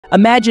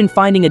Imagine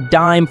finding a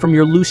dime from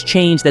your loose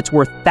change that's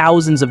worth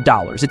thousands of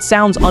dollars. It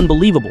sounds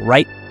unbelievable,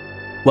 right?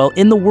 Well,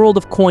 in the world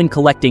of coin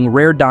collecting,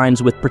 rare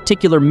dimes with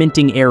particular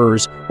minting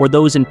errors or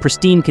those in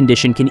pristine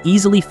condition can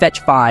easily fetch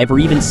 5 or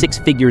even 6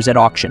 figures at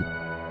auction.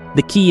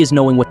 The key is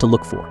knowing what to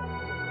look for.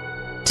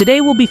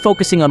 Today we'll be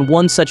focusing on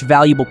one such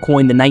valuable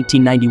coin, the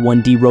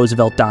 1991 D.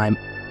 Roosevelt dime.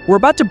 We're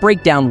about to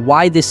break down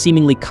why this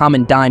seemingly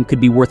common dime could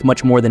be worth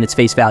much more than its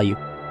face value.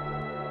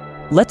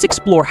 Let's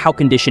explore how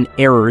condition,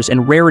 errors,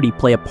 and rarity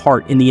play a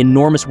part in the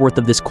enormous worth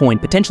of this coin,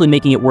 potentially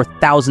making it worth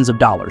thousands of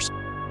dollars.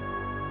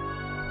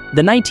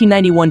 The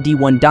 1991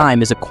 D1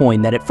 dime is a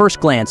coin that at first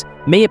glance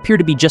may appear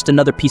to be just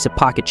another piece of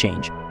pocket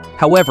change.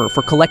 However,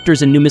 for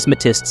collectors and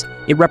numismatists,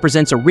 it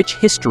represents a rich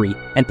history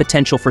and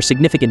potential for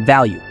significant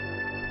value.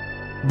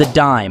 The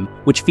dime,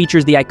 which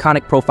features the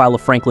iconic profile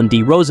of Franklin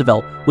D.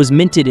 Roosevelt, was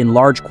minted in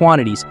large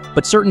quantities,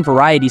 but certain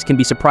varieties can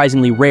be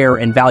surprisingly rare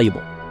and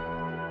valuable.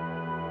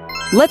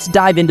 Let's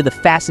dive into the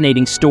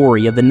fascinating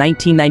story of the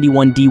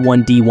 1991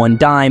 D1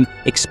 dime,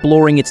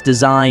 exploring its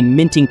design,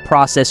 minting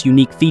process,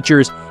 unique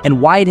features,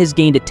 and why it has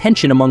gained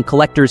attention among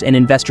collectors and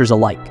investors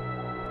alike.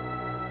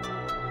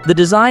 The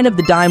design of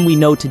the dime we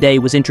know today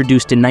was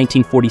introduced in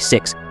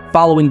 1946,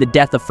 following the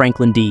death of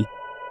Franklin D.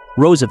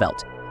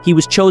 Roosevelt. He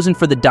was chosen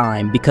for the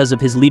dime because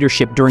of his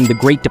leadership during the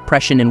Great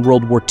Depression and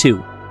World War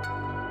II.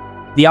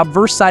 The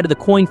obverse side of the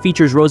coin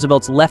features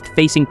Roosevelt's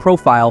left-facing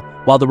profile,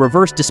 while the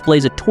reverse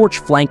displays a torch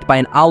flanked by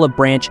an olive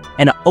branch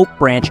and an oak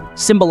branch,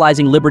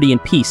 symbolizing liberty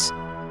and peace.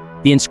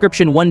 The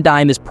inscription "1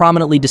 dime" is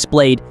prominently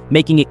displayed,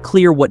 making it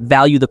clear what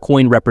value the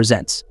coin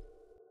represents.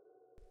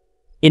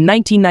 In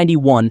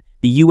 1991,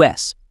 the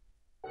U.S.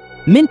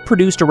 Mint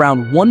produced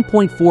around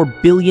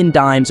 1.4 billion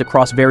dimes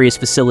across various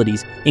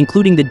facilities,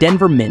 including the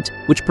Denver Mint,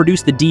 which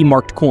produced the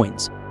D-marked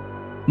coins.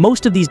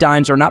 Most of these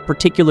dimes are not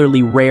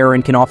particularly rare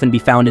and can often be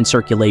found in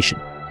circulation.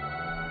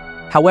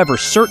 However,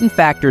 certain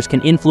factors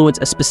can influence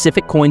a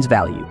specific coin's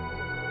value.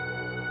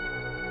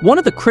 One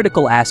of the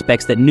critical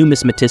aspects that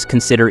numismatists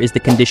consider is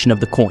the condition of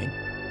the coin.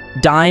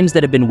 Dimes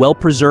that have been well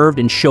preserved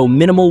and show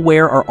minimal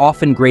wear are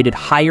often graded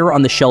higher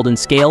on the Sheldon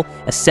scale,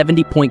 a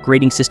 70-point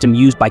grading system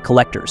used by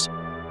collectors.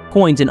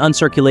 Coins in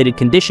uncirculated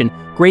condition,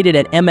 graded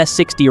at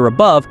MS60 or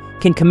above,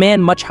 can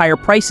command much higher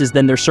prices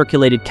than their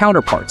circulated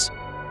counterparts.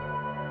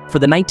 For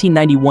the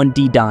 1991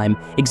 D dime,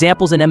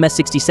 examples in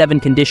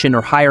MS67 condition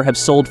or higher have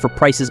sold for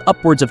prices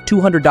upwards of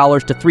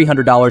 $200 to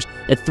 $300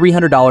 at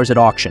 $300 at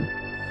auction.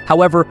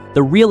 However,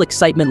 the real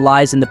excitement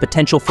lies in the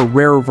potential for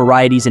rarer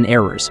varieties and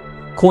errors.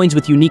 Coins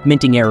with unique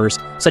minting errors,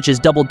 such as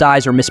double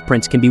dies or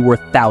misprints, can be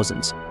worth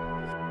thousands.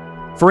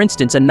 For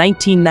instance, a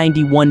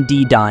 1991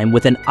 D dime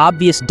with an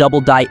obvious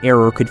double die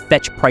error could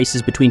fetch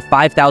prices between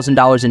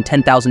 $5,000 and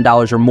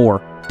 $10,000 or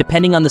more,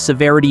 depending on the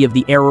severity of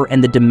the error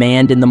and the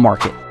demand in the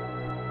market.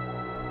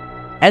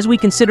 As we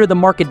consider the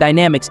market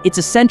dynamics, it's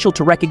essential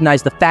to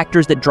recognize the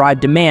factors that drive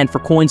demand for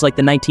coins like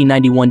the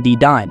 1991 D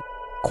dime.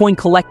 Coin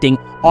collecting,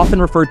 often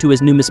referred to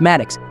as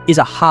numismatics, is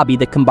a hobby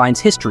that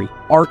combines history,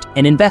 art,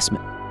 and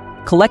investment.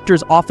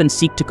 Collectors often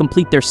seek to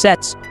complete their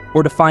sets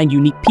or to find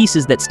unique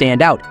pieces that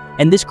stand out,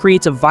 and this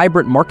creates a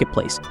vibrant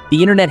marketplace.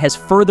 The internet has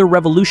further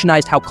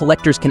revolutionized how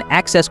collectors can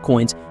access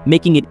coins,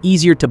 making it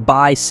easier to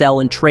buy,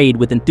 sell, and trade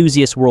with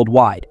enthusiasts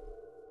worldwide.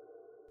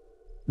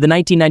 The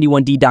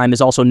 1991 D dime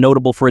is also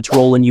notable for its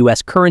role in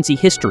U.S. currency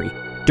history.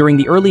 During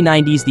the early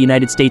 90s, the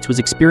United States was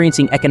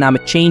experiencing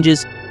economic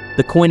changes.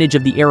 The coinage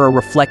of the era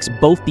reflects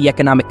both the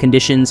economic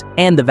conditions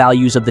and the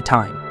values of the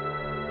time.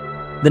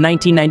 The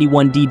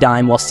 1991 D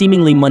dime, while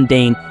seemingly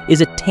mundane, is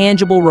a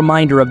tangible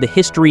reminder of the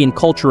history and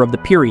culture of the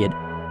period.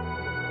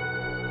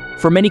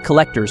 For many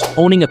collectors,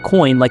 owning a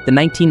coin like the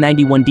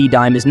 1991 D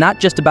dime is not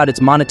just about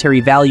its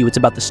monetary value, it's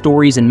about the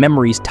stories and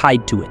memories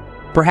tied to it.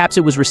 Perhaps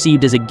it was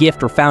received as a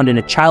gift or found in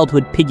a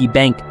childhood piggy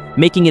bank,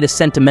 making it a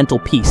sentimental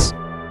piece.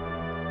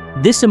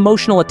 This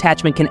emotional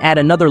attachment can add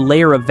another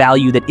layer of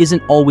value that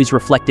isn't always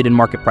reflected in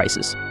market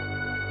prices.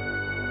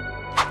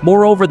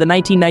 Moreover, the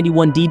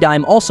 1991 D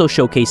dime also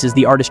showcases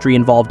the artistry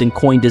involved in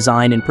coin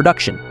design and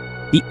production.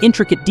 The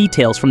intricate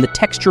details, from the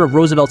texture of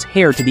Roosevelt's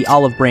hair to the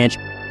olive branch,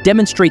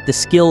 demonstrate the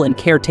skill and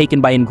care taken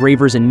by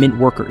engravers and mint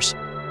workers.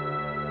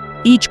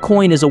 Each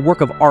coin is a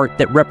work of art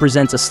that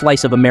represents a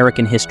slice of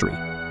American history.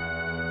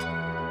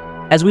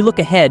 As we look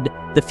ahead,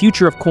 the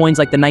future of coins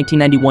like the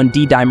 1991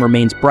 D dime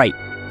remains bright.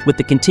 With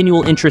the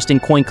continual interest in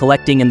coin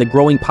collecting and the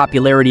growing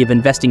popularity of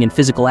investing in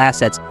physical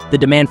assets, the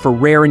demand for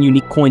rare and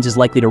unique coins is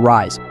likely to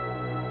rise.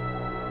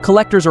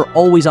 Collectors are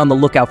always on the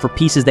lookout for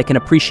pieces that can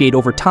appreciate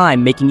over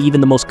time, making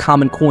even the most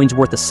common coins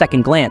worth a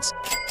second glance.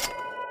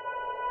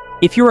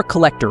 If you're a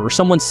collector or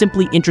someone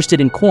simply interested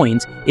in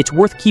coins, it's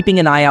worth keeping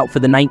an eye out for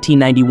the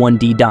 1991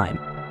 D dime.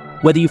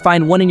 Whether you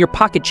find one in your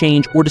pocket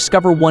change or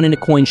discover one in a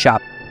coin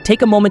shop,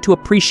 take a moment to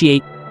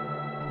appreciate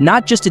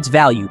not just its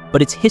value,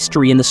 but its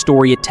history and the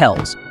story it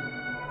tells.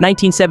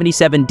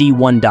 1977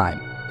 D1 dime.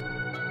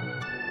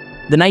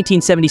 The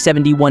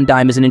 1977 D1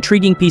 dime is an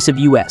intriguing piece of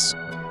U.S.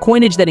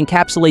 coinage that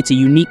encapsulates a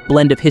unique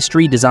blend of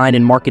history, design,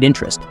 and market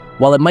interest.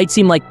 While it might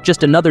seem like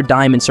just another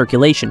dime in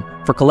circulation,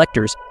 for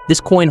collectors,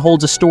 this coin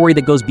holds a story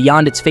that goes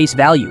beyond its face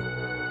value.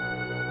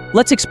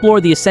 Let's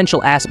explore the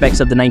essential aspects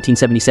of the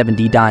 1977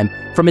 D dime,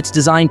 from its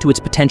design to its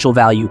potential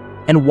value,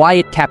 and why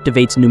it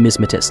captivates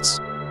numismatists.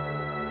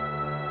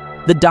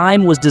 The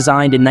dime was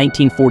designed in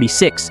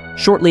 1946,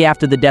 shortly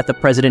after the death of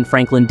President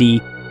Franklin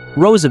D.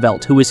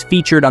 Roosevelt, who is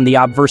featured on the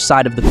obverse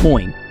side of the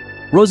coin.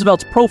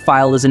 Roosevelt's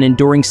profile is an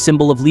enduring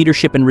symbol of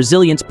leadership and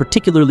resilience,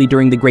 particularly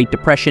during the Great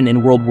Depression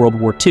and World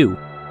War II.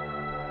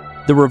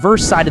 The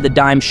reverse side of the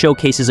dime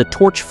showcases a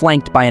torch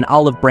flanked by an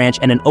olive branch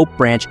and an oak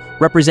branch,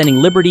 representing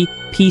liberty,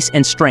 peace,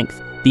 and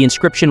strength. The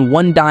inscription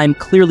 "1 dime"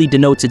 clearly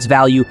denotes its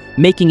value,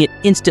 making it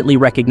instantly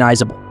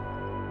recognizable.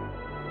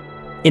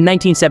 In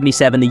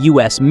 1977, the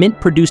U.S. Mint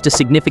produced a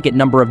significant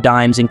number of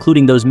dimes,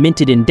 including those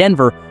minted in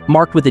Denver,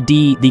 marked with a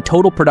D. The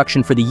total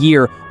production for the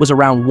year was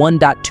around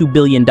 1.2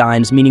 billion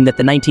dimes, meaning that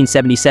the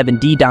 1977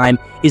 D dime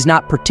is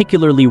not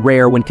particularly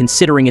rare when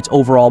considering its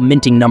overall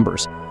minting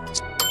numbers.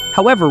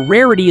 However,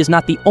 rarity is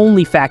not the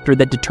only factor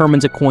that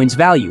determines a coin's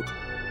value.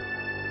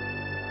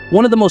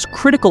 One of the most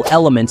critical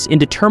elements in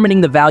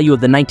determining the value of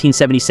the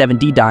 1977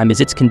 D dime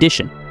is its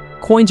condition.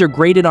 Coins are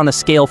graded on a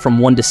scale from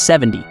 1 to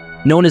 70,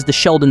 known as the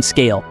Sheldon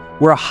scale,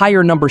 where a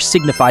higher number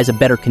signifies a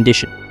better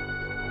condition.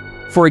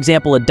 For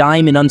example, a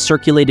dime in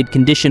uncirculated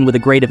condition with a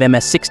grade of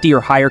MS60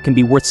 or higher can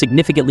be worth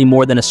significantly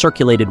more than a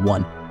circulated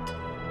one.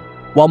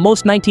 While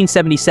most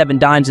 1977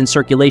 dimes in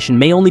circulation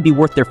may only be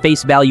worth their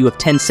face value of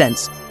 10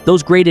 cents,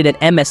 those graded at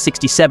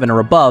MS67 or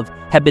above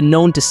have been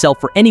known to sell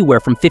for anywhere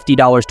from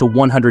 $50 to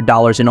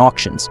 $100 in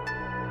auctions.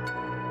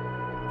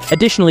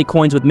 Additionally,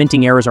 coins with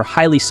minting errors are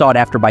highly sought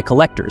after by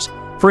collectors.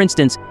 For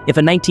instance, if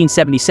a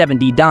 1977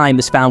 D dime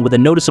is found with a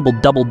noticeable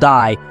double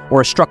die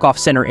or a struck-off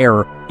center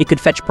error, it could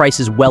fetch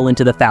prices well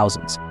into the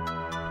thousands.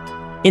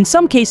 In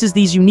some cases,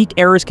 these unique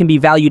errors can be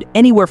valued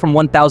anywhere from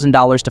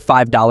 $1,000 to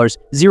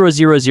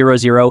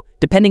 $5,000,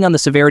 depending on the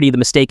severity of the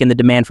mistake and the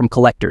demand from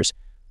collectors.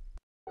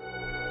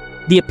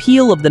 The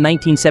appeal of the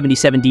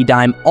 1977 D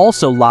dime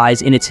also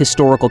lies in its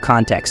historical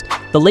context.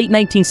 The late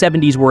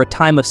 1970s were a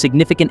time of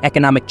significant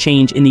economic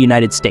change in the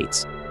United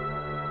States.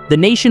 The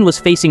nation was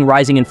facing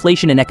rising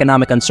inflation and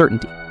economic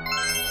uncertainty.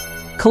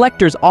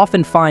 Collectors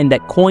often find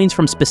that coins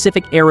from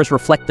specific eras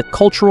reflect the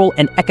cultural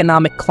and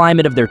economic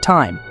climate of their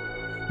time.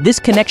 This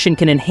connection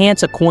can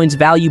enhance a coin's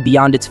value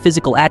beyond its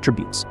physical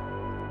attributes.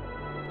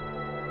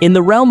 In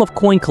the realm of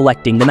coin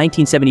collecting, the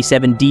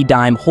 1977 D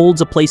dime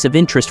holds a place of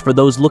interest for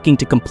those looking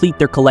to complete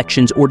their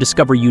collections or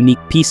discover unique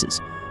pieces.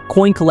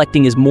 Coin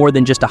collecting is more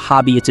than just a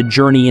hobby, it's a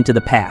journey into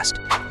the past.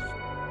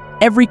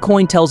 Every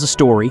coin tells a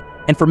story,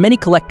 and for many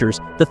collectors,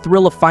 the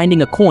thrill of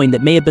finding a coin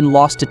that may have been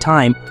lost to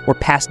time or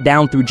passed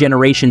down through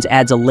generations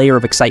adds a layer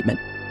of excitement.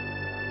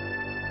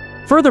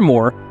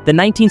 Furthermore, the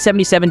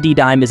 1977 D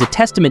dime is a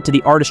testament to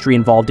the artistry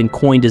involved in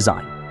coin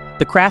design.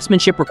 The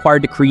craftsmanship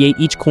required to create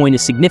each coin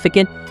is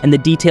significant, and the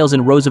details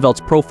in Roosevelt's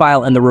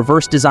profile and the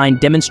reverse design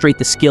demonstrate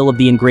the skill of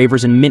the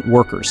engravers and mint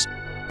workers.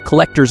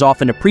 Collectors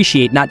often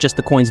appreciate not just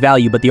the coin's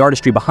value, but the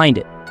artistry behind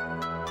it.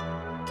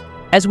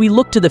 As we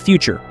look to the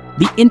future,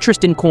 the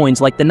interest in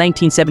coins like the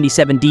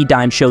 1977 D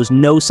dime shows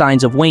no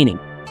signs of waning.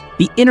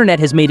 The internet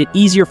has made it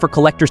easier for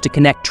collectors to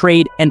connect,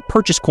 trade, and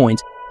purchase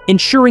coins,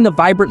 ensuring a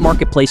vibrant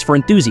marketplace for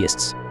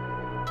enthusiasts.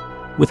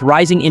 With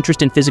rising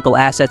interest in physical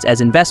assets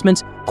as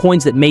investments,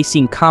 coins that may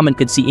seem common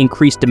could see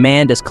increased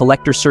demand as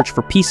collectors search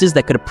for pieces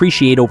that could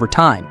appreciate over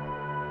time.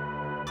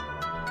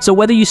 So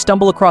whether you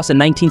stumble across a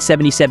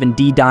 1977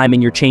 D dime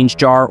in your change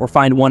jar or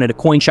find one at a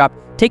coin shop,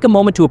 take a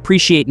moment to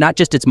appreciate not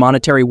just its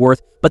monetary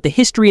worth, but the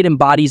history it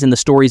embodies and the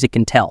stories it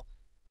can tell.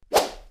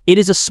 It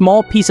is a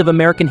small piece of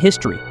American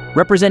history,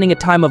 representing a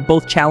time of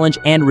both challenge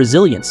and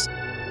resilience.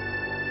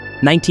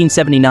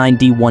 1979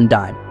 D1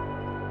 dime.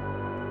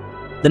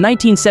 The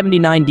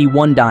 1979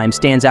 D1 dime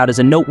stands out as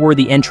a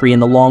noteworthy entry in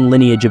the long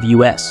lineage of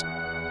U.S.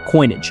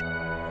 coinage.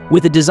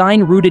 With a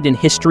design rooted in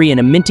history and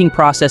a minting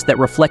process that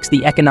reflects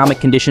the economic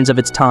conditions of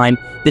its time,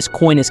 this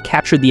coin has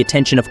captured the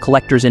attention of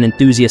collectors and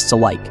enthusiasts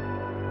alike.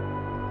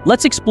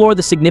 Let's explore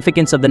the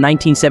significance of the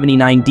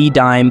 1979 D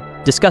dime,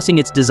 discussing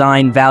its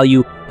design,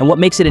 value, and what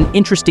makes it an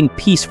interesting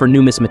piece for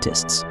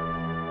numismatists.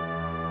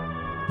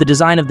 The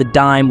design of the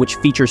dime, which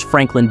features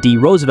Franklin D.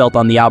 Roosevelt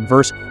on the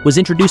obverse, was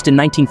introduced in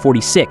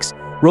 1946.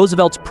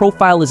 Roosevelt's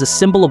profile is a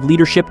symbol of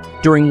leadership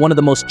during one of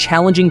the most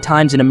challenging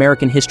times in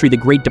American history, the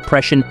Great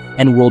Depression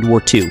and World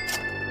War II.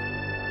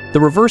 The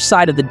reverse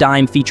side of the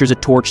dime features a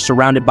torch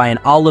surrounded by an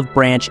olive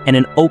branch and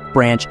an oak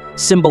branch,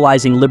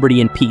 symbolizing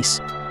liberty and peace.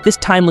 This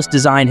timeless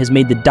design has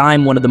made the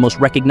dime one of the most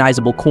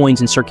recognizable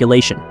coins in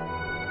circulation.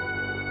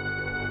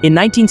 In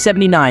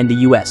 1979, the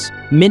U.S.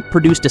 Mint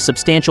produced a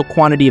substantial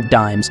quantity of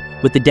dimes,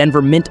 with the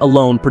Denver Mint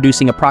alone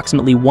producing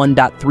approximately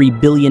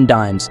 1.3 billion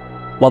dimes.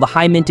 While the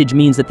high mintage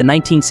means that the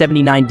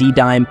 1979 D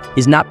dime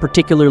is not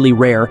particularly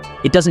rare,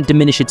 it doesn't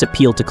diminish its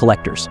appeal to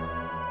collectors.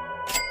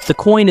 The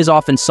coin is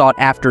often sought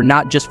after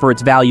not just for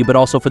its value, but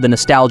also for the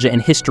nostalgia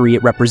and history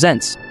it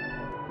represents.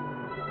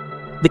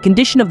 The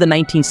condition of the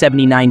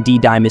 1979 D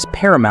dime is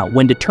paramount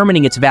when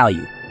determining its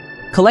value.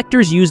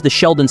 Collectors use the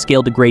Sheldon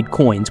scale to grade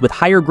coins, with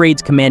higher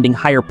grades commanding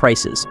higher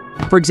prices.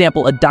 For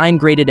example, a dime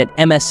graded at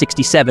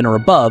MS67 or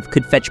above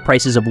could fetch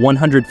prices of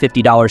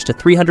 $150 to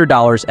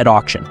 $300 at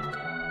auction.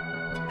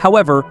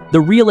 However,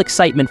 the real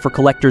excitement for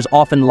collectors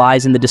often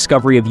lies in the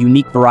discovery of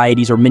unique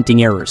varieties or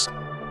minting errors.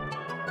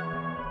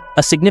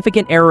 A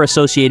significant error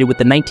associated with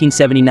the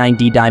 1979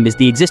 D-dime is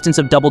the existence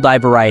of double die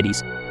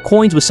varieties.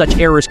 Coins with such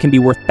errors can be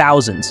worth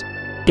thousands.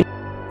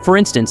 For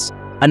instance,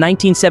 a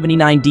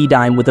 1979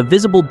 D-dime with a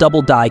visible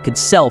double die could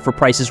sell for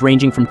prices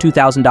ranging from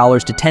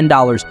 $2,000 to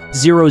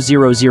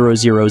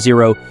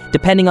 $10,000,000,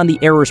 depending on the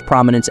error's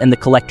prominence and the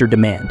collector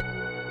demand.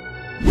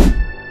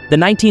 The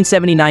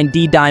 1979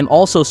 D-dime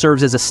also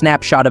serves as a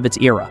snapshot of its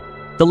era.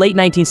 The late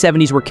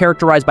 1970s were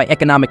characterized by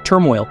economic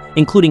turmoil,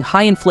 including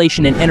high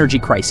inflation and energy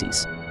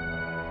crises.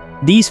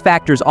 These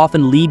factors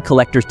often lead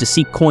collectors to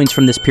seek coins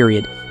from this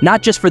period,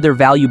 not just for their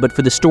value but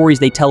for the stories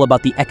they tell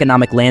about the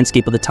economic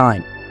landscape of the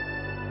time.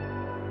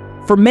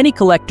 For many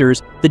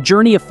collectors, the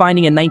journey of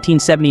finding a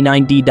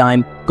 1979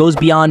 D-dime goes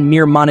beyond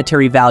mere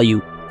monetary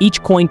value.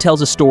 Each coin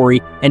tells a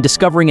story, and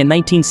discovering a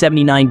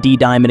 1979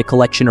 D-dime in a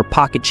collection or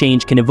pocket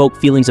change can evoke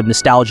feelings of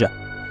nostalgia.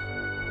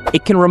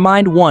 It can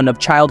remind one of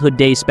childhood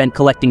days spent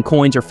collecting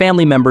coins or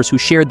family members who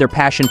shared their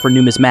passion for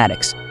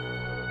numismatics.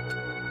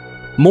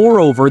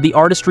 Moreover, the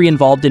artistry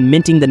involved in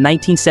minting the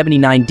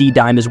 1979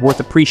 D-dime is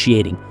worth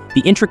appreciating. The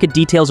intricate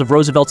details of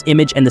Roosevelt's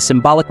image and the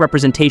symbolic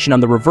representation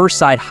on the reverse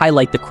side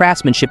highlight the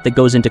craftsmanship that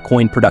goes into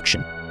coin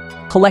production.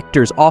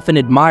 Collectors often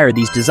admire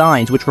these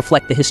designs, which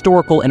reflect the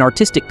historical and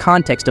artistic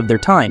context of their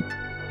time.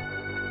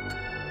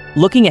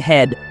 Looking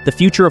ahead, the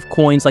future of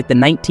coins like the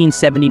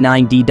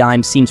 1979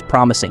 D-dime seems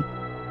promising.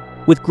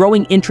 With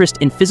growing interest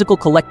in physical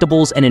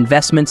collectibles and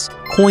investments,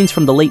 coins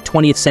from the late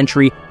 20th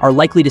century are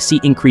likely to see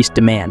increased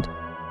demand.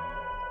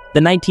 The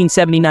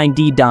 1979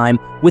 D-dime,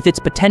 with its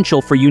potential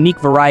for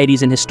unique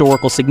varieties and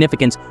historical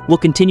significance, will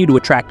continue to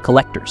attract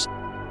collectors.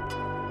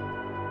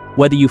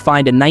 Whether you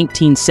find a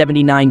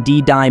 1979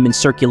 D-dime in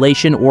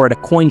circulation or at a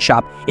coin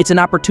shop, it's an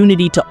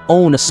opportunity to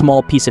own a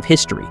small piece of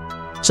history.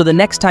 So the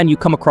next time you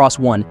come across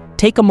one,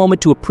 take a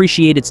moment to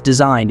appreciate its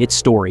design, its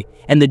story,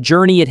 and the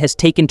journey it has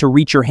taken to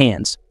reach your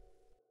hands.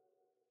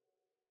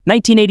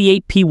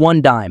 1988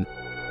 P1 dime.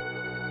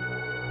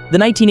 The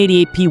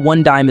 1988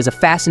 P1 dime is a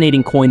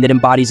fascinating coin that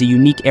embodies a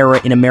unique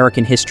era in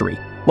American history.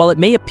 While it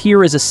may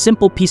appear as a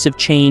simple piece of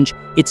change,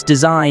 its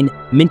design,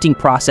 minting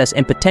process,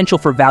 and potential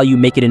for value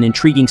make it an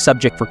intriguing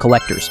subject for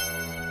collectors.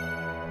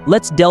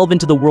 Let's delve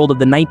into the world of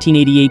the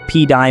 1988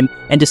 P dime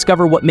and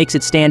discover what makes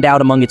it stand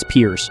out among its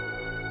peers.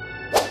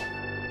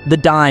 The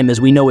dime, as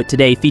we know it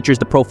today, features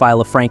the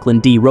profile of Franklin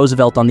D.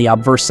 Roosevelt on the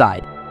obverse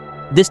side.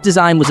 This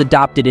design was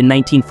adopted in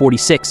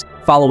 1946,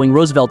 following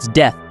Roosevelt's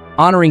death,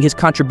 honoring his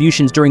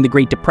contributions during the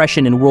Great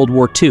Depression and World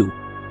War II.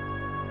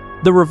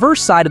 The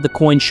reverse side of the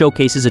coin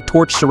showcases a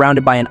torch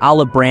surrounded by an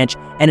olive branch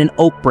and an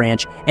oak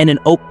branch,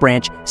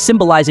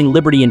 symbolizing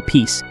liberty and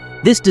peace.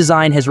 This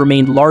design has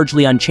remained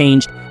largely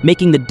unchanged,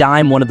 making the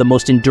dime one of the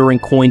most enduring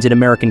coins in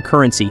American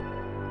currency.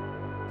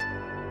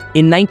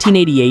 In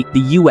 1988,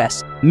 the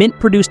U.S. Mint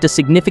produced a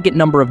significant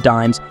number of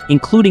dimes,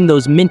 including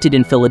those minted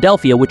in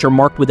Philadelphia, which are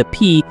marked with a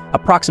P.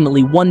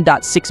 Approximately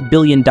 1.6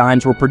 billion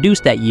dimes were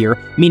produced that year,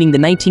 meaning the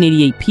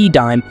 1988 P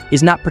dime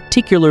is not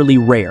particularly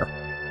rare.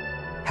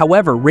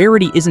 However,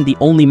 rarity isn't the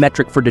only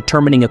metric for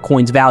determining a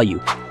coin's value.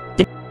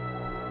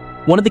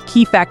 One of the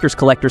key factors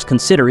collectors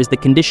consider is the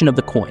condition of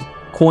the coin.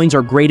 Coins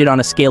are graded on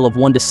a scale of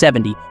 1 to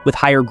 70, with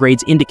higher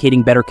grades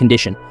indicating better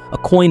condition. A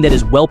coin that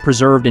is well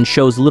preserved and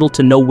shows little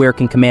to no wear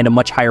can command a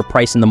much higher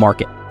price in the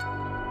market.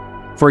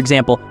 For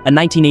example, a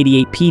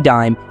 1988 P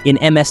dime in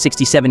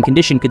MS67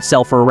 condition could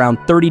sell for around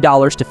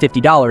 $30 to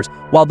 $50,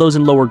 while those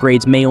in lower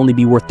grades may only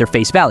be worth their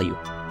face value.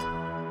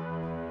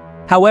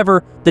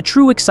 However, the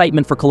true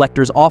excitement for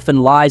collectors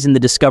often lies in the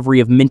discovery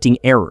of minting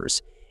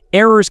errors.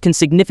 Errors can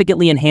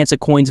significantly enhance a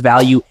coin's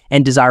value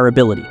and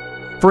desirability.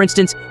 For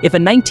instance, if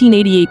a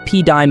 1988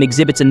 P dime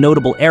exhibits a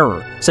notable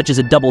error, such as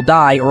a double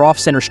die or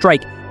off-center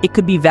strike, it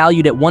could be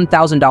valued at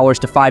 $1,000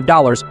 to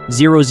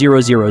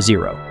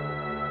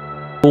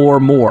 $5,000 or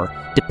more,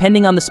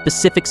 depending on the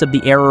specifics of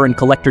the error and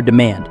collector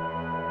demand.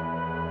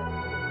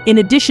 In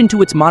addition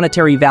to its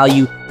monetary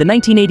value, the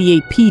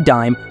 1988 P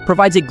dime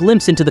provides a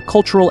glimpse into the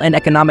cultural and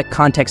economic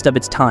context of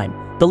its time.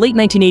 The late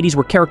 1980s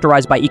were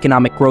characterized by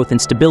economic growth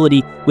and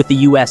stability, with the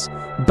U.S.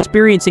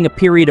 experiencing a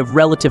period of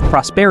relative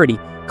prosperity.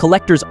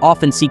 Collectors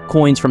often seek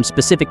coins from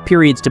specific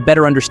periods to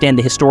better understand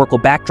the historical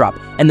backdrop,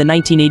 and the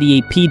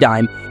 1988 P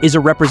dime is a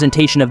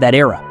representation of that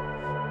era.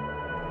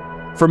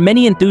 For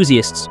many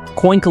enthusiasts,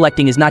 coin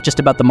collecting is not just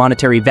about the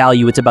monetary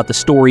value, it's about the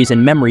stories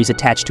and memories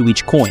attached to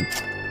each coin.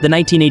 The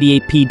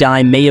 1988 P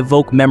dime may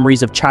evoke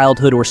memories of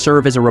childhood or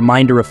serve as a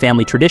reminder of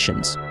family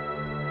traditions.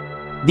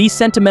 These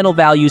sentimental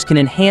values can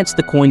enhance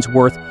the coin's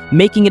worth,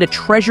 making it a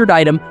treasured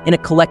item in a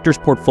collector's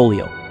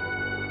portfolio.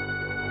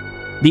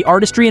 The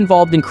artistry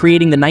involved in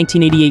creating the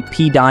 1988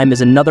 P dime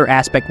is another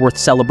aspect worth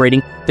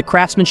celebrating. The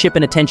craftsmanship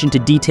and attention to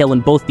detail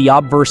in both the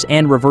obverse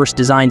and reverse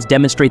designs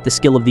demonstrate the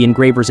skill of the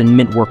engravers and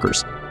mint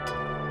workers.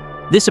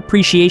 This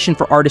appreciation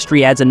for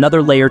artistry adds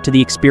another layer to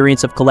the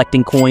experience of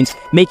collecting coins,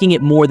 making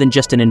it more than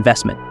just an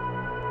investment.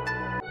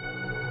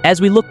 As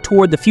we look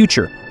toward the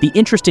future, the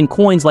interest in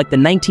coins like the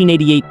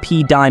 1988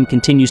 P dime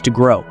continues to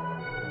grow.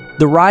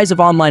 The rise of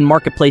online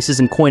marketplaces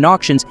and coin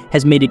auctions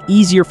has made it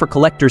easier for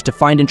collectors to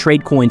find and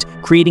trade coins,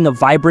 creating a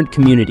vibrant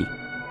community.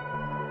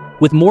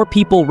 With more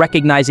people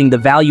recognizing the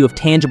value of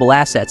tangible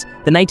assets,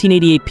 the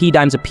 1988 P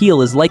dime's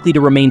appeal is likely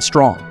to remain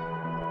strong.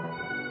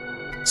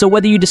 So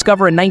whether you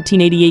discover a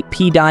 1988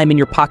 P dime in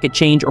your pocket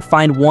change or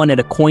find one at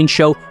a coin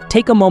show,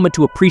 take a moment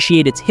to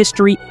appreciate its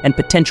history and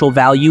potential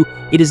value.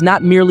 It is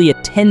not merely a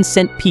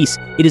 10-cent piece,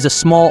 it is a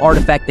small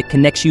artifact that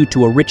connects you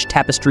to a rich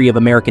tapestry of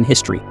American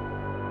history.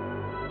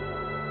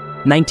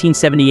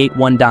 1978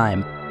 One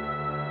Dime.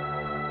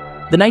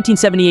 The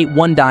 1978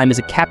 One Dime is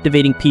a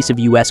captivating piece of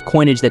U.S.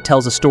 coinage that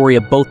tells a story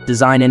of both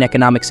design and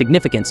economic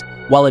significance.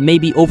 While it may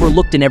be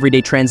overlooked in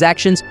everyday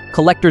transactions,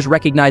 collectors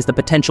recognize the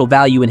potential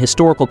value and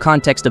historical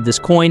context of this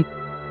coin.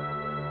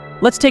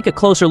 Let's take a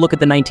closer look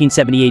at the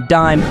 1978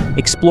 dime,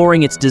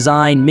 exploring its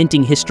design,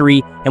 minting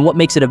history, and what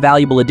makes it a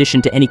valuable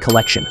addition to any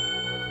collection.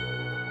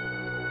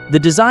 The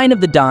design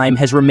of the dime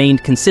has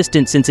remained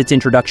consistent since its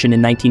introduction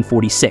in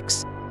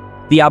 1946.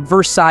 The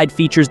obverse side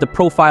features the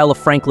profile of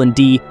Franklin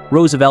D.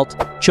 Roosevelt,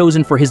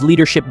 chosen for his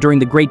leadership during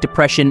the Great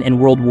Depression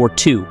and World War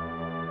II.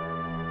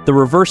 The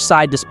reverse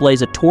side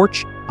displays a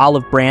torch,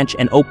 olive branch,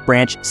 and oak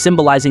branch,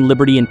 symbolizing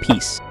liberty and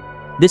peace.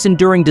 This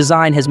enduring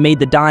design has made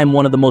the dime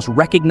one of the most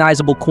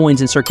recognizable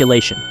coins in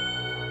circulation.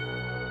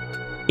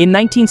 In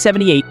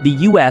 1978, the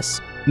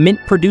U.S. Mint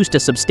produced a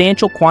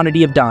substantial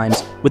quantity of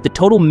dimes, with the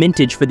total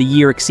mintage for the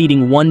year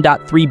exceeding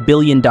 1.3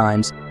 billion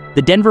dimes.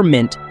 The Denver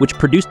Mint, which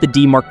produced the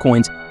D-Mark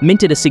coins,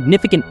 minted a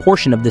significant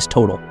portion of this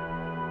total.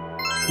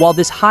 While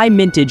this high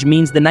mintage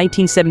means the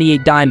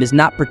 1978 dime is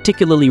not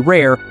particularly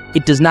rare,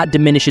 it does not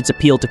diminish its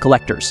appeal to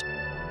collectors.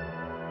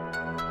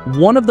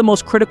 One of the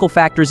most critical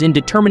factors in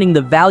determining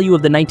the value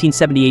of the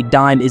 1978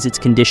 dime is its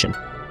condition.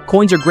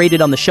 Coins are graded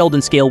on the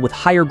Sheldon scale, with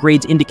higher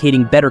grades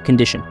indicating better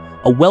condition.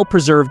 A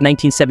well-preserved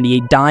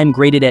 1978 dime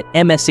graded at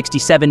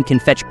MS67 can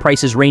fetch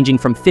prices ranging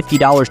from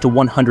 $50 to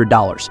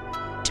 $100.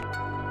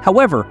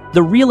 However,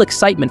 the real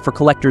excitement for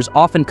collectors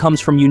often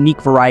comes from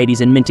unique varieties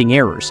and minting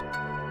errors.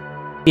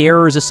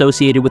 Errors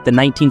associated with the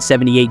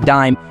 1978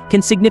 dime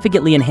can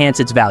significantly enhance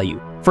its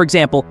value. For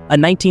example, a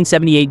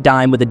 1978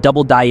 dime with a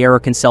double die error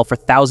can sell for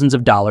thousands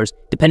of dollars,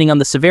 depending on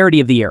the severity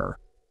of the error.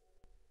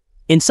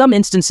 In some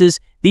instances,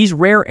 these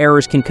rare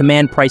errors can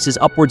command prices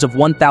upwards of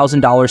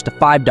 $1,000 to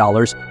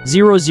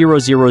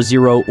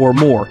 $5,000 or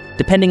more,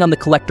 depending on the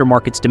collector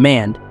market's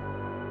demand.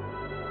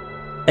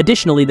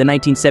 Additionally, the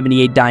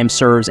 1978 dime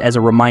serves as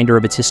a reminder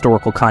of its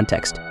historical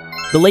context.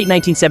 The late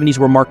 1970s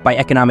were marked by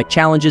economic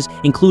challenges,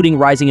 including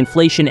rising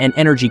inflation and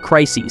energy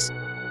crises.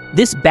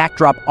 This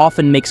backdrop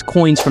often makes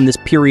coins from this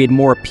period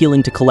more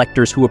appealing to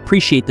collectors who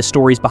appreciate the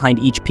stories behind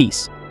each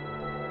piece.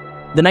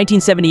 The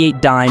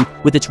 1978 dime,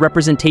 with its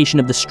representation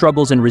of the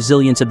struggles and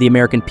resilience of the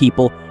American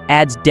people,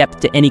 adds depth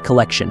to any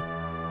collection.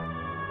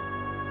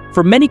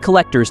 For many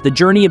collectors, the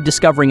journey of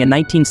discovering a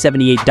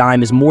 1978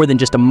 dime is more than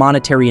just a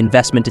monetary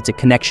investment, it's a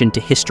connection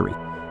to history.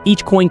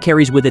 Each coin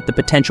carries with it the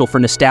potential for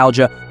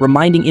nostalgia,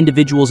 reminding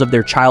individuals of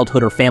their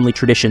childhood or family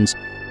traditions.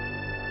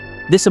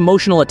 This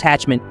emotional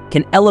attachment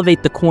can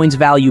elevate the coin's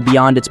value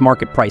beyond its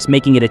market price,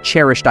 making it a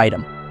cherished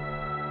item.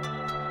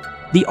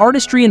 The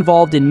artistry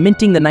involved in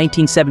minting the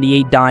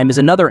 1978 dime is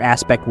another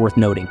aspect worth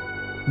noting.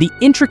 The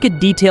intricate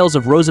details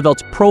of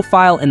Roosevelt's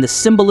profile and the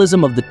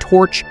symbolism of the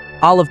torch,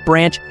 olive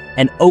branch,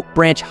 and oak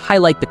branch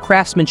highlight the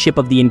craftsmanship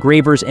of the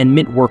engravers and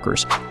mint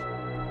workers.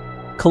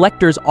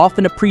 Collectors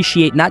often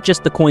appreciate not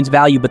just the coin's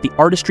value, but the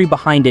artistry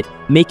behind it,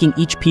 making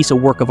each piece a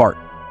work of art.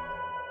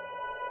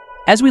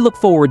 As we look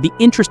forward, the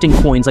interest in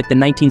coins like the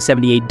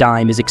 1978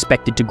 dime is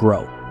expected to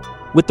grow.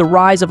 With the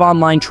rise of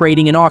online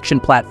trading and auction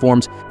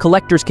platforms,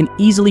 collectors can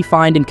easily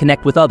find and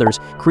connect with others,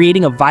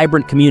 creating a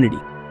vibrant community.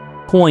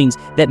 Coins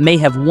that may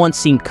have once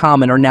seemed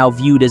common are now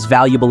viewed as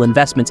valuable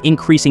investments,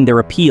 increasing their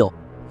appeal.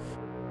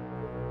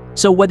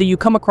 So whether you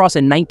come across a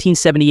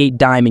 1978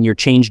 dime in your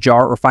change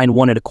jar or find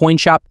one at a coin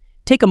shop,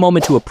 take a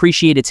moment to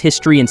appreciate its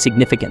history and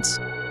significance.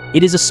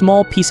 It is a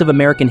small piece of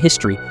American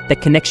history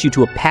that connects you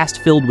to a past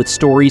filled with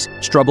stories,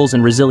 struggles,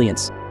 and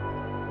resilience.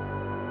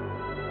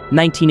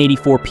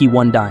 1984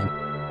 P1 dime.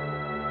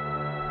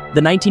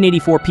 The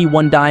 1984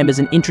 P1 dime is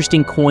an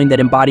interesting coin that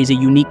embodies a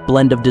unique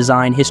blend of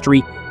design,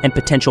 history, and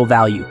potential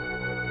value.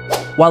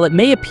 While it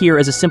may appear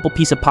as a simple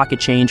piece of pocket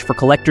change for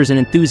collectors and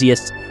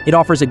enthusiasts, it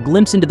offers a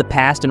glimpse into the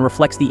past and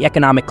reflects the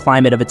economic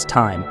climate of its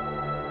time.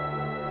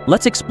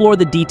 Let's explore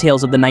the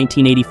details of the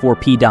 1984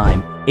 P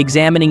dime,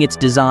 examining its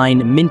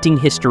design, minting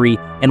history,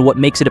 and what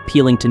makes it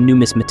appealing to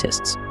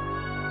numismatists.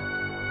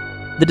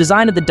 The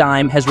design of the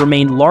dime has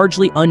remained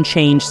largely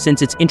unchanged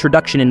since its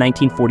introduction in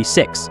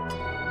 1946.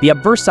 The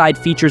obverse side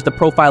features the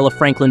profile of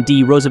Franklin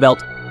D.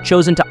 Roosevelt,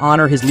 chosen to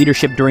honor his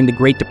leadership during the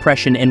Great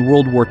Depression and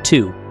World War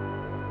II.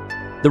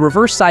 The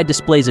reverse side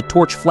displays a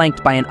torch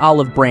flanked by an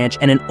olive branch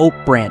and an oak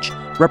branch,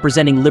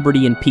 representing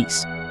liberty and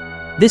peace.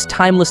 This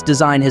timeless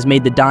design has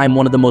made the dime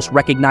one of the most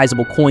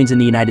recognizable coins in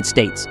the United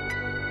States.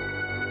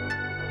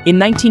 In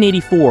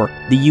 1984,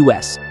 the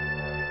U.S.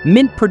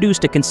 Mint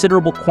produced a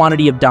considerable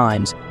quantity of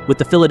dimes, with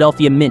the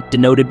Philadelphia Mint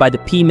denoted by the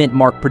P Mint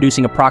mark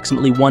producing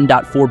approximately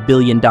 1.4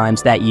 billion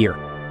dimes that year.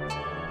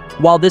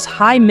 While this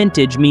high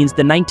mintage means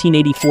the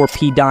 1984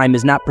 P dime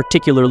is not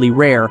particularly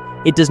rare,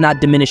 it does not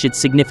diminish its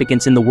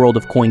significance in the world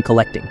of coin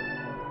collecting.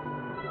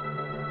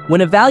 When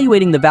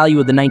evaluating the value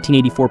of the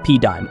 1984 P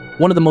dime,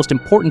 one of the most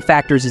important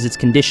factors is its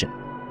condition.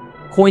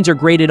 Coins are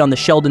graded on the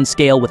Sheldon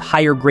scale, with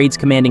higher grades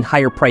commanding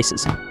higher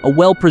prices. A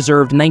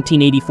well-preserved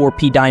 1984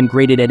 P dime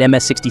graded at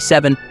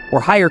MS67 or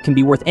higher can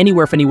be worth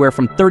anywhere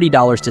from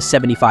 $30 to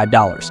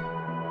 $75.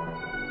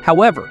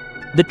 However,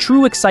 the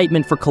true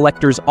excitement for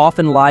collectors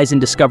often lies in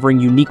discovering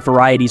unique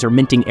varieties or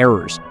minting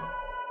errors.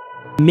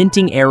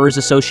 Minting errors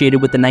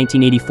associated with the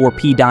 1984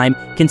 P dime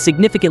can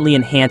significantly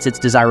enhance its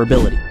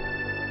desirability.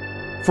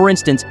 For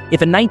instance,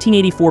 if a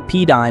 1984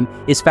 P dime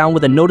is found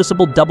with a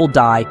noticeable double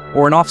die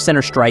or an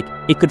off-center strike,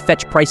 it could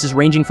fetch prices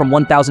ranging from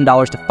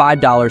 $1,000 to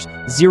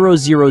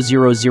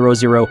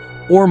 $5,000,000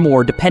 or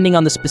more, depending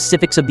on the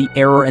specifics of the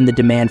error and the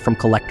demand from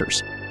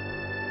collectors.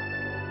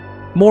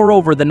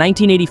 Moreover, the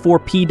 1984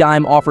 P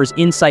dime offers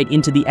insight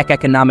into the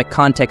economic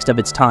context of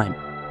its time.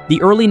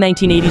 The early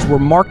 1980s were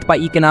marked by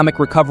economic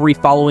recovery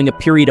following a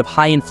period of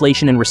high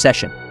inflation and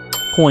recession.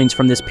 Coins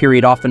from this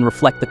period often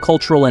reflect the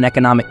cultural and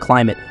economic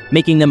climate,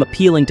 making them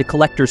appealing to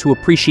collectors who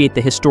appreciate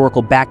the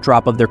historical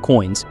backdrop of their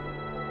coins.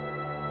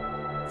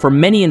 For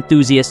many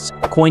enthusiasts,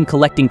 coin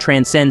collecting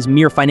transcends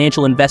mere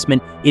financial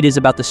investment. It is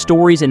about the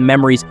stories and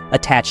memories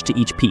attached to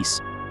each piece.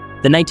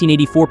 The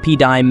 1984 P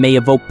dime may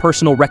evoke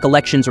personal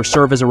recollections or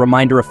serve as a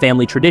reminder of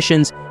family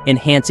traditions,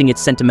 enhancing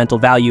its sentimental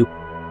value.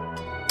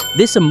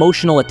 This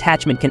emotional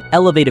attachment can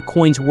elevate a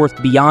coin's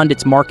worth beyond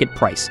its market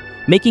price,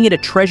 making it a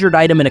treasured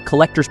item in a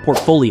collector's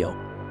portfolio.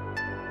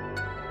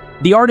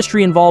 The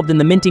artistry involved in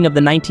the minting of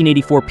the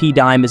 1984 P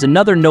dime is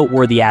another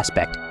noteworthy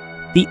aspect.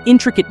 The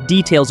intricate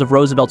details of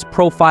Roosevelt's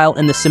profile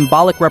and the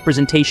symbolic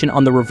representation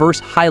on the reverse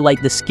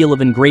highlight the skill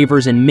of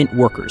engravers and mint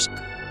workers.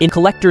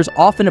 Collectors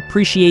often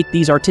appreciate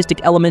these artistic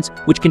elements,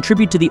 which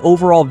contribute to the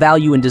overall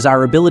value and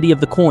desirability of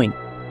the coin.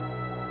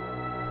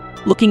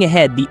 Looking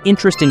ahead, the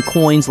interest in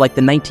coins like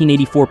the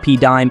 1984 P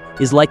dime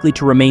is likely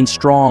to remain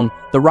strong.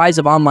 The rise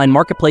of online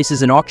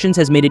marketplaces and auctions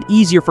has made it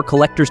easier for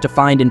collectors to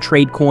find and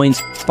trade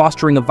coins,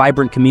 fostering a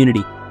vibrant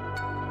community.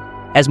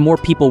 As more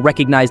people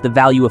recognize the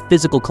value of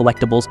physical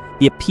collectibles,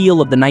 the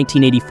appeal of the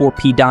 1984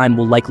 P dime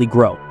will likely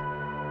grow.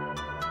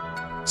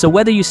 So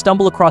whether you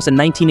stumble across a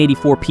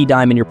 1984 P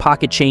dime in your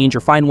pocket change or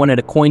find one at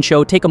a coin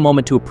show, take a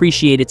moment to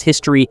appreciate its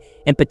history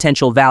and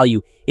potential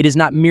value. It is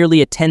not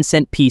merely a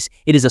 10-cent piece,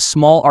 it is a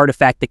small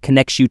artifact that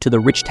connects you to the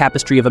rich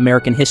tapestry of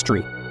American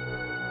history.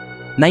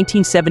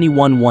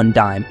 1971 1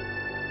 dime.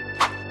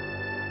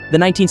 The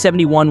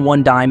 1971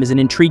 1 dime is an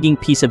intriguing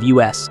piece of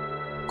U.S.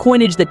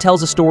 coinage that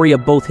tells a story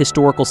of both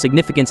historical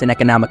significance and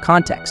economic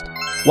context.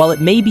 While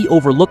it may be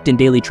overlooked in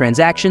daily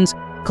transactions,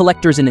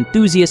 collectors and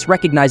enthusiasts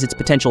recognize its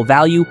potential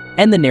value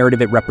and the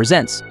narrative it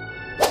represents.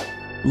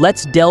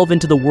 Let's delve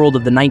into the world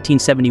of the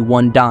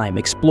 1971 dime,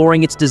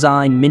 exploring its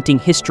design, minting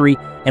history,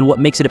 and what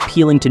makes it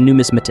appealing to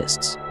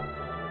numismatists.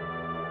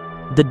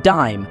 The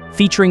dime,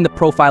 featuring the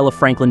profile of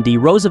Franklin D.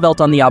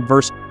 Roosevelt on the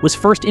obverse, was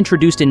first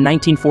introduced in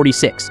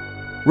 1946.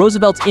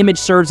 Roosevelt's image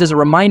serves as a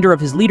reminder of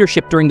his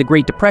leadership during the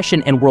Great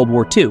Depression and World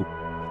War II.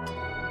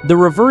 The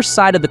reverse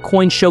side of the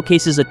coin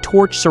showcases a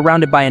torch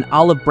surrounded by an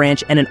olive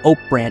branch and an oak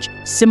branch,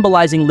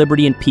 symbolizing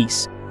liberty and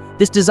peace.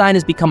 This design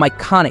has become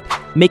iconic,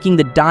 making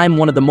the dime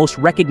one of the most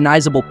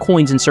recognizable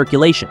coins in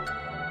circulation.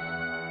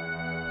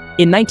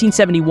 In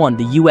 1971,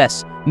 the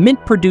U.S.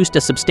 Mint produced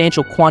a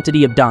substantial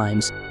quantity of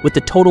dimes, with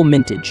the total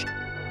mintage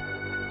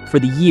for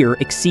the year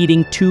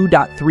exceeding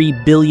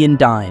 2.3 billion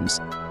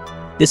dimes.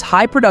 This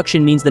high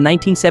production means the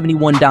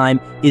 1971 dime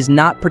is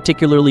not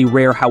particularly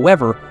rare.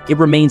 However, it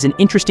remains an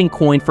interesting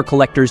coin for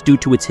collectors due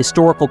to its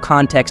historical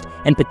context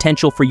and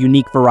potential for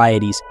unique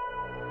varieties.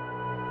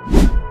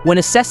 When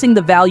assessing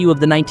the value of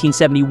the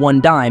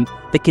 1971 dime,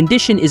 the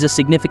condition is a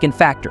significant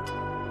factor.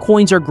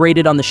 Coins are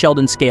graded on the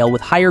Sheldon scale,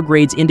 with higher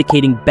grades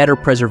indicating better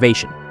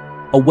preservation.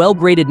 A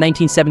well-graded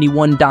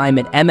 1971 dime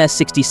at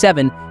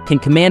MS67 can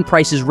command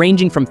prices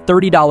ranging from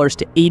 $30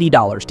 to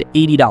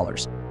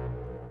 $80.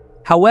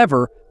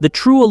 However, the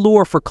true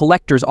allure for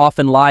collectors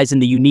often lies in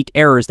the unique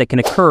errors that can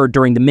occur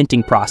during the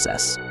minting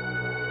process.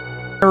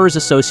 Errors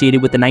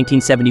associated with the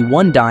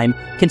 1971 dime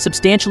can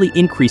substantially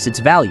increase its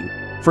value.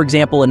 For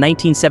example, a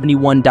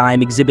 1971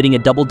 dime exhibiting a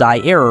double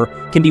die error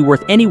can be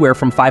worth anywhere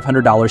from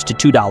 $500 to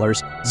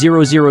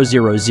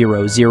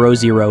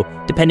 $2,000,000,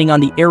 depending on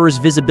the error's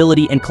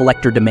visibility and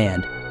collector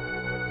demand.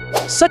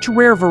 Such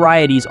rare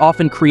varieties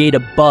often create a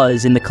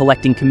buzz in the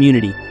collecting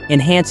community,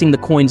 enhancing the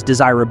coin's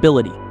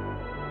desirability.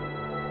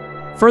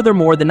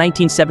 Furthermore, the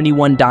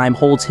 1971 dime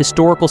holds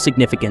historical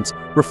significance,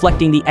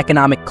 reflecting the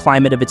economic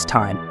climate of its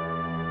time.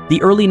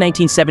 The early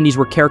 1970s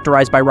were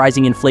characterized by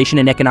rising inflation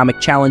and economic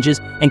challenges,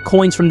 and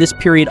coins from this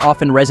period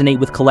often resonate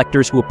with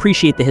collectors who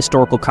appreciate the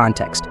historical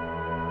context.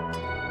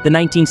 The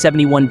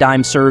 1971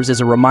 dime serves as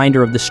a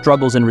reminder of the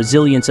struggles and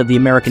resilience of the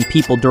American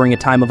people during a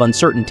time of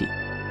uncertainty.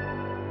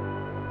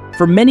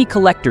 For many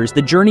collectors,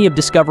 the journey of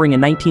discovering a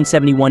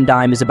 1971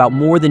 dime is about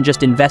more than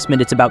just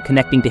investment, it's about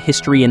connecting to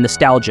history and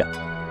nostalgia.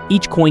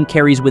 Each coin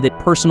carries with it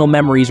personal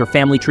memories or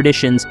family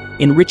traditions,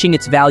 enriching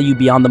its value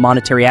beyond the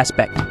monetary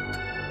aspect.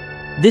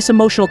 This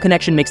emotional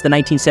connection makes the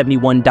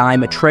 1971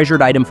 dime a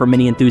treasured item for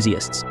many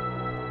enthusiasts.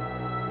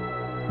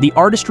 The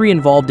artistry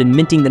involved in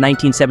minting the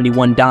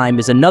 1971 dime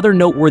is another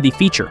noteworthy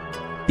feature.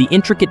 The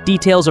intricate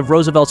details of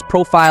Roosevelt's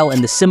profile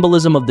and the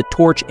symbolism of the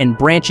torch and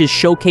branches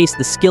showcase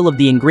the skill of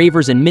the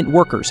engravers and mint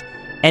workers,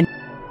 and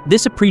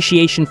this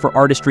appreciation for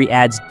artistry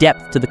adds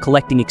depth to the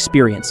collecting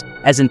experience,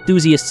 as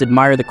enthusiasts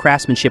admire the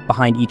craftsmanship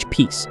behind each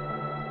piece.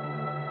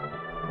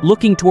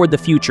 Looking toward the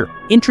future,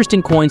 interest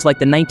in coins like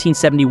the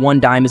 1971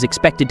 dime is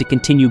expected to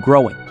continue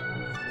growing.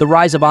 The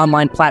rise of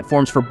online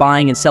platforms for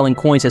buying and selling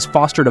coins has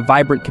fostered a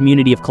vibrant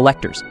community of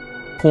collectors.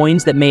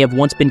 Coins that may have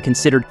once been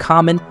considered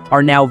common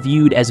are now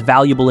viewed as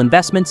valuable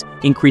investments,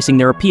 increasing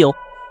their appeal.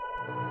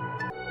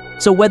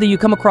 So whether you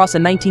come across a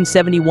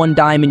 1971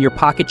 dime in your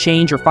pocket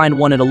change or find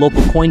one at a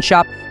local coin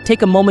shop,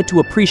 take a moment to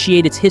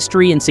appreciate its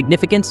history and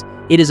significance.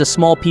 It is a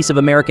small piece of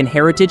American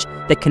heritage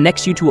that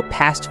connects you to a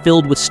past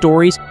filled with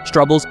stories,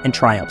 struggles, and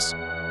triumphs.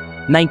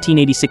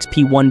 1986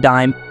 P1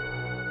 dime.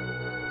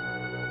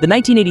 The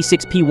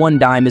 1986 P1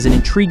 dime is an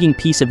intriguing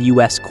piece of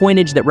U.S.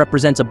 coinage that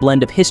represents a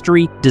blend of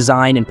history,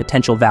 design, and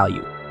potential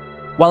value.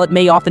 While it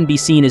may often be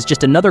seen as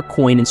just another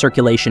coin in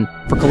circulation,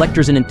 for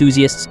collectors and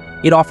enthusiasts,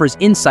 it offers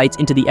insights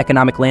into the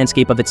economic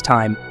landscape of its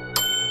time.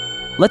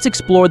 Let's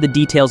explore the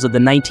details of the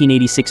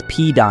 1986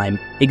 P dime,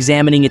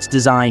 examining its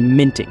design,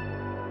 minting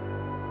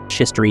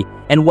history,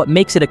 and what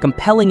makes it a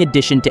compelling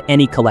addition to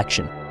any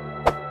collection.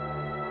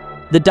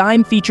 The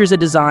dime features a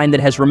design that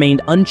has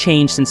remained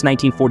unchanged since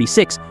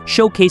 1946,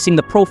 showcasing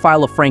the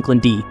profile of Franklin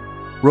D.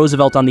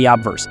 Roosevelt on the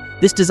obverse.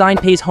 This design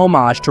pays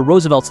homage to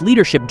Roosevelt's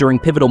leadership during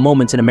pivotal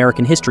moments in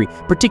American history,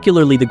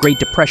 particularly the Great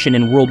Depression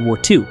and World War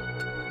II.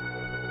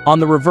 On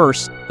the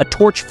reverse, a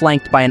torch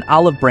flanked by an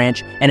olive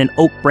branch and an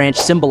oak branch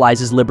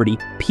symbolizes liberty,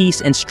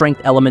 peace, and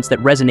strength, elements that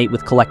resonate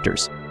with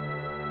collectors.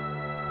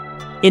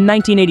 In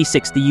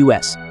 1986, the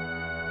U.S.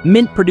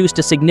 Mint produced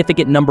a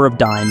significant number of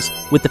dimes,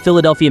 with the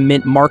Philadelphia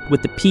Mint marked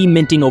with the P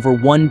minting over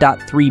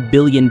 1.3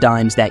 billion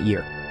dimes that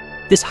year.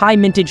 This high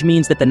mintage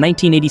means that the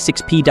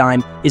 1986 P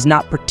dime is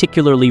not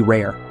particularly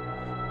rare.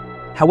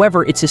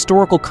 However, its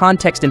historical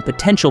context and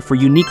potential for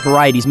unique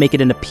varieties make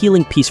it an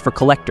appealing piece for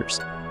collectors.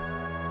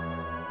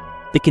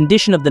 The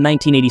condition of the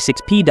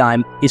 1986 P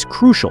dime is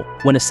crucial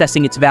when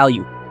assessing its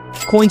value.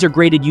 Coins are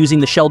graded using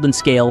the Sheldon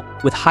scale,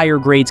 with higher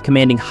grades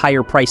commanding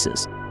higher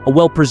prices. A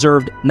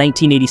well-preserved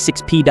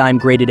 1986 P dime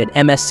graded at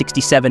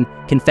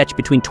MS67 can fetch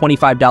between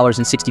 $25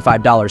 and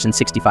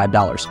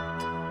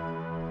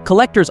 $65.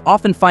 Collectors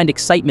often find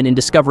excitement in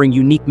discovering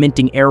unique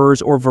minting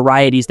errors or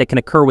varieties that can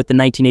occur with the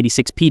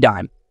 1986 P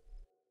dime.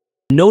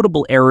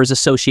 Notable errors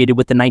associated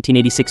with the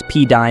 1986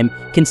 P dime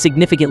can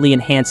significantly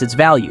enhance its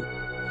value.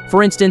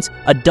 For instance,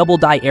 a double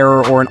die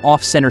error or an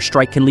off-center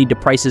strike can lead to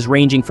prices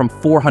ranging from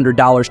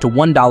 $400 to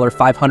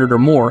 $1,500 or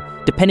more,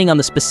 depending on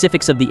the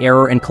specifics of the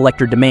error and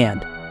collector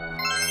demand.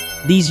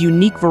 These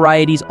unique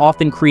varieties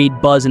often create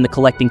buzz in the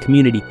collecting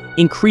community,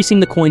 increasing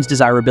the coin's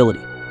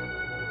desirability.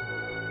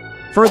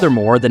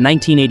 Furthermore, the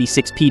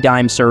 1986 P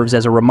dime serves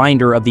as a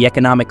reminder of the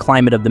economic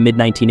climate of the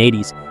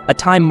mid-1980s, a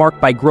time marked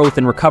by growth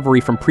and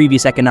recovery from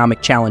previous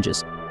economic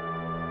challenges.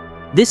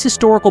 This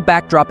historical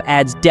backdrop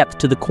adds depth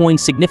to the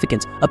coin's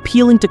significance,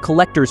 appealing to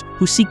collectors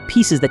who seek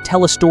pieces that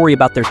tell a story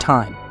about their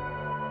time.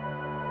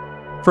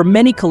 For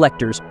many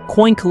collectors,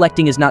 coin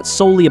collecting is not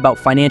solely about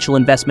financial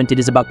investment, it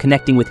is about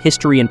connecting with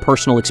history and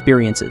personal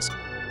experiences.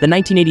 The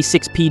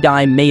 1986 P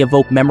dime may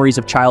evoke memories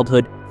of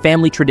childhood,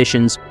 family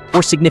traditions,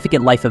 or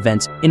significant life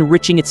events,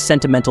 enriching its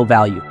sentimental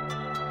value.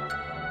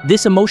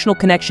 This emotional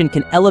connection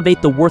can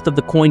elevate the worth of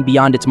the coin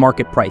beyond its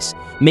market price,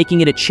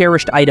 making it a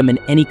cherished item in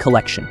any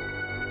collection.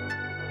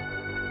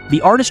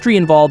 The artistry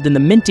involved in the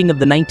minting of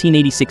the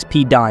 1986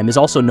 P dime is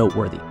also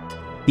noteworthy.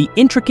 The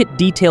intricate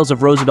details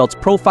of Roosevelt's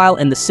profile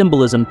and the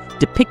symbolism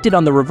depicted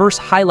on the reverse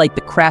highlight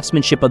the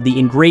craftsmanship of the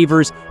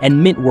engravers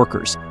and mint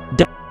workers.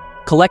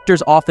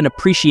 Collectors often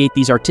appreciate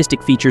these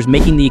artistic features,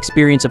 making the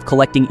experience of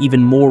collecting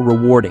even more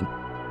rewarding.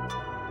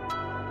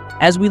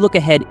 As we look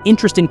ahead,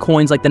 interest in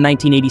coins like the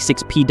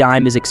 1986 P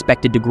dime is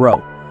expected to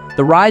grow.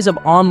 The rise of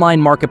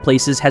online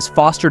marketplaces has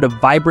fostered a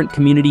vibrant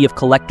community of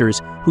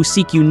collectors who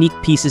seek unique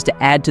pieces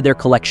to add to their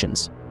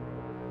collections.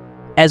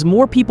 As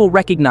more people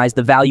recognize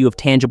the value of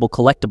tangible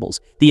collectibles,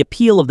 the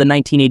appeal of the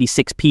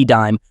 1986 P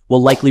dime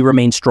will likely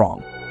remain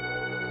strong.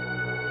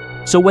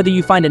 So whether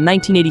you find a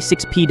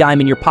 1986 P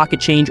dime in your pocket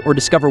change or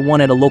discover one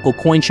at a local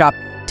coin shop,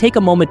 take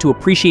a moment to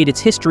appreciate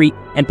its history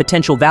and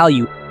potential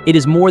value. It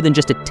is more than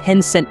just a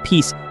 10-cent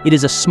piece, it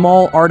is a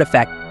small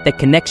artifact that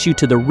connects you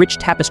to the rich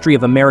tapestry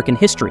of American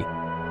history.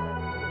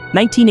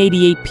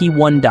 1988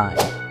 P1 dime.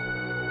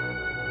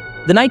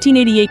 The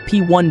 1988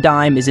 P1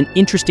 dime is an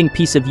interesting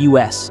piece of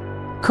U.S.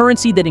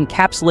 currency that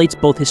encapsulates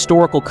both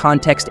historical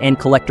context and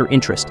collector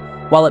interest.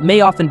 While it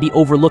may often be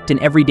overlooked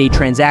in everyday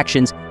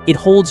transactions, it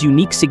holds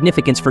unique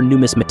significance for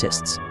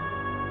numismatists.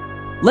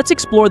 Let's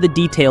explore the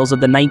details of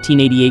the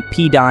 1988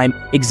 p-dime,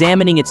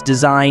 examining its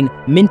design,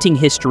 minting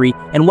history,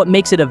 and what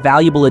makes it a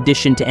valuable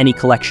addition to any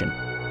collection.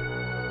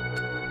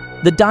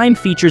 The dime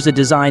features a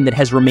design that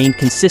has remained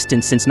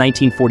consistent since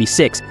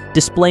 1946,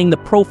 displaying the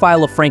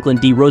profile of Franklin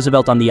D.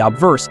 Roosevelt on the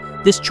obverse.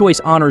 This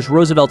choice honors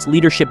Roosevelt's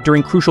leadership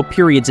during crucial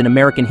periods in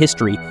American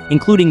history,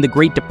 including the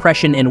Great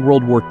Depression and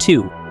World War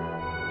II.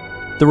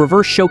 The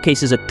reverse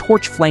showcases a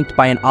torch flanked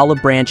by an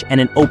olive branch and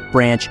an oak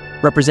branch,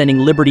 representing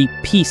liberty,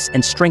 peace,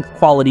 and strength,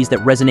 qualities that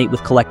resonate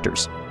with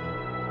collectors.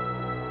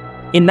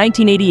 In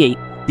 1988,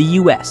 the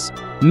U.S.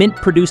 Mint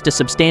produced a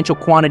substantial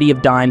quantity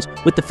of dimes,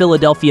 with the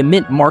Philadelphia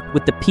Mint marked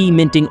with the P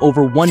minting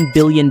over 1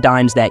 billion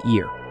dimes that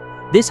year.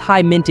 This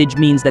high mintage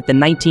means that the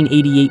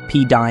 1988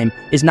 p-dime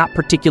is not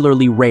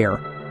particularly rare.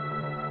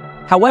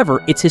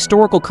 However, its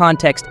historical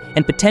context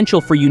and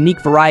potential for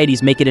unique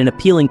varieties make it an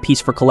appealing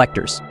piece for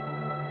collectors.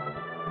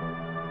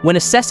 When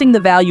assessing the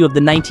value of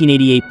the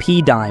 1988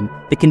 p-dime,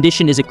 the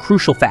condition is a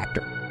crucial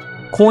factor.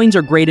 Coins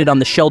are graded on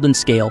the Sheldon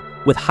scale,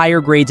 with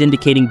higher grades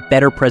indicating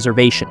better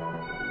preservation.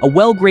 A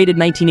well-graded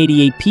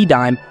 1988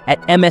 p-dime at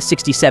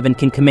MS67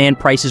 can command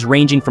prices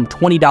ranging from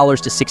 $20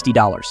 to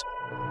 $60.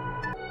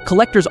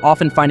 Collectors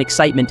often find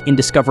excitement in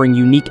discovering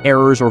unique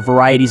errors or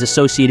varieties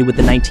associated with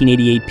the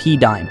 1988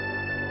 p-dime.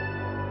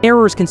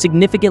 Errors can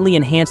significantly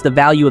enhance the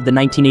value of the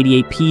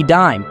 1988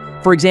 p-dime.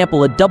 For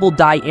example, a double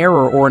die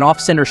error or an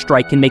off-center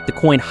strike can make the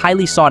coin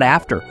highly sought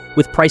after,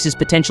 with prices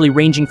potentially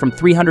ranging from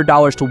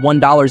 $300 to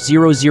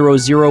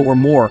 $1,000 or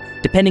more,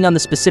 depending on the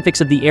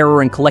specifics of the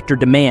error and collector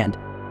demand.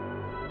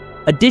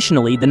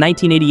 Additionally, the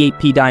 1988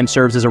 p-dime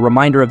serves as a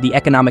reminder of the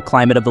economic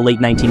climate of the late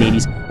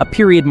 1980s, a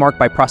period marked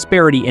by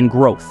prosperity and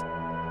growth.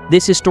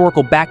 This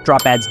historical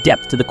backdrop adds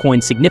depth to the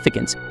coin's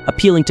significance,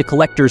 appealing to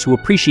collectors who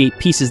appreciate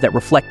pieces that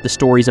reflect the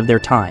stories of their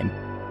time.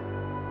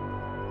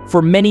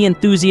 For many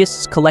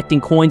enthusiasts, collecting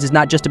coins is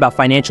not just about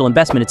financial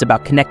investment, it's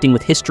about connecting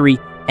with history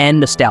and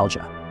nostalgia.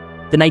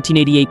 The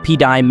 1988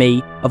 p-dime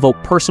may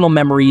evoke personal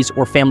memories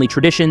or family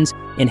traditions,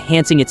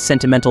 enhancing its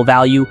sentimental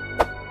value.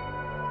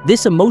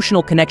 This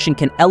emotional connection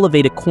can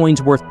elevate a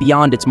coin's worth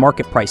beyond its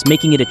market price,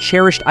 making it a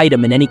cherished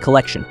item in any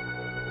collection.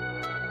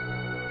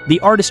 The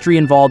artistry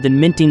involved in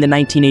minting the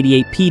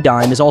 1988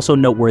 p-dime is also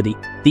noteworthy.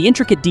 The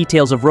intricate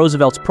details of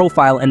Roosevelt's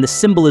profile and the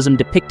symbolism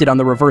depicted on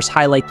the reverse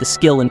highlight the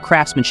skill and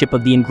craftsmanship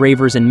of the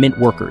engravers and mint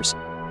workers.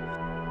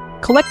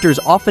 Collectors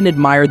often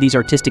admire these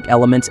artistic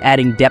elements,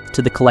 adding depth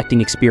to the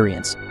collecting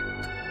experience.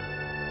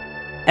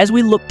 As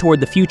we look toward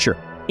the future,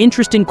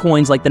 interest in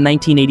coins like the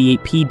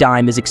 1988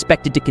 p-dime is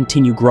expected to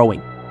continue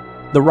growing.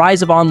 The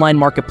rise of online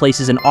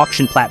marketplaces and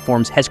auction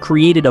platforms has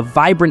created a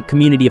vibrant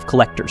community of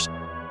collectors.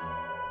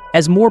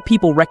 As more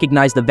people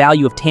recognize the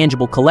value of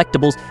tangible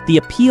collectibles, the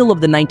appeal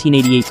of the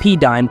 1988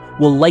 p-dime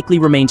will likely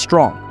remain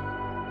strong.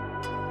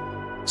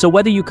 So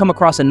whether you come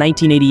across a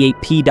 1988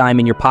 p-dime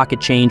in your pocket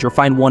change or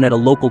find one at a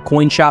local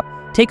coin shop,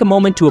 take a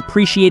moment to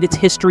appreciate its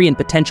history and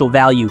potential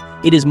value.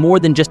 It is more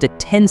than just a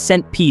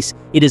 10-cent piece,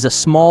 it is a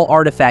small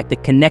artifact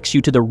that connects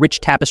you to the rich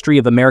tapestry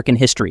of American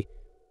history.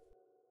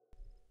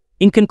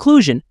 In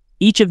conclusion,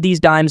 each of these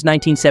dimes,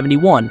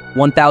 1971,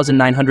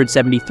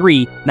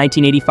 1973,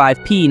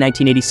 1985p,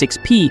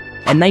 1986p,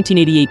 and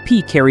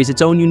 1988p, carries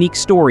its own unique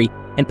story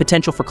and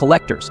potential for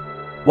collectors.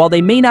 While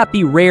they may not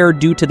be rare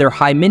due to their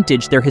high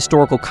mintage, their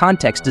historical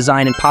context,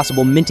 design, and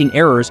possible minting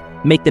errors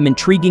make them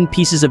intriguing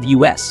pieces of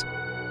U.S.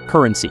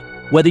 currency.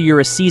 Whether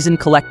you're a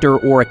seasoned collector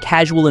or a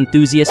casual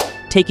enthusiast,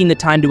 taking the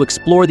time to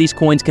explore these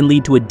coins can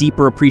lead to a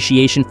deeper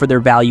appreciation for their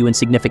value and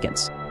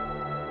significance.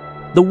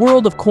 The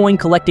world of coin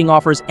collecting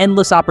offers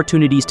endless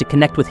opportunities to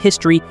connect with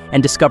history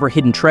and discover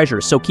hidden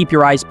treasures, so keep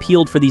your eyes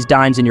peeled for these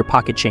dimes in your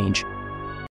pocket change.